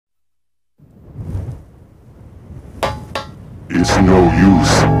It's no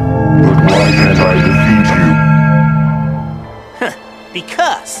use. But why can't I defeat you?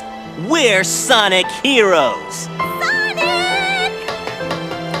 Because we're Sonic Heroes! Sonic!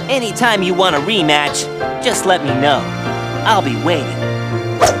 Anytime you want a rematch, just let me know. I'll be waiting.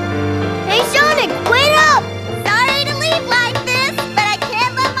 Hey, Sonic, wait up! Sorry to leave like this, but I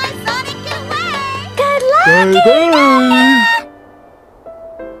can't let my Sonic get away! Good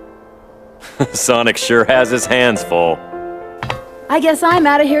luck, Sonic sure has his hands full. I guess I'm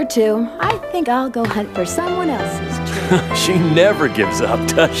out of here too. I think I'll go hunt for someone else's tree. She never gives up,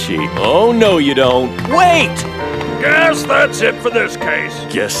 does she? Oh, no you don't. Wait! Guess that's it for this case.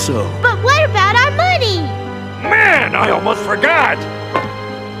 Guess so. But what about our money? Man, I almost forgot!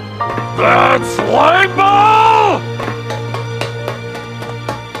 That slime ball!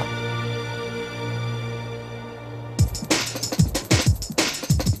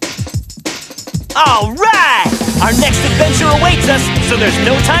 All right! Our next adventure awaits us, so there's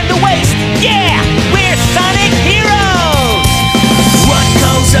no time to waste! Yeah! We're Sonic Heroes! What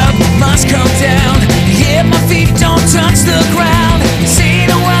goes up must come down. Yeah, my feet don't touch the ground.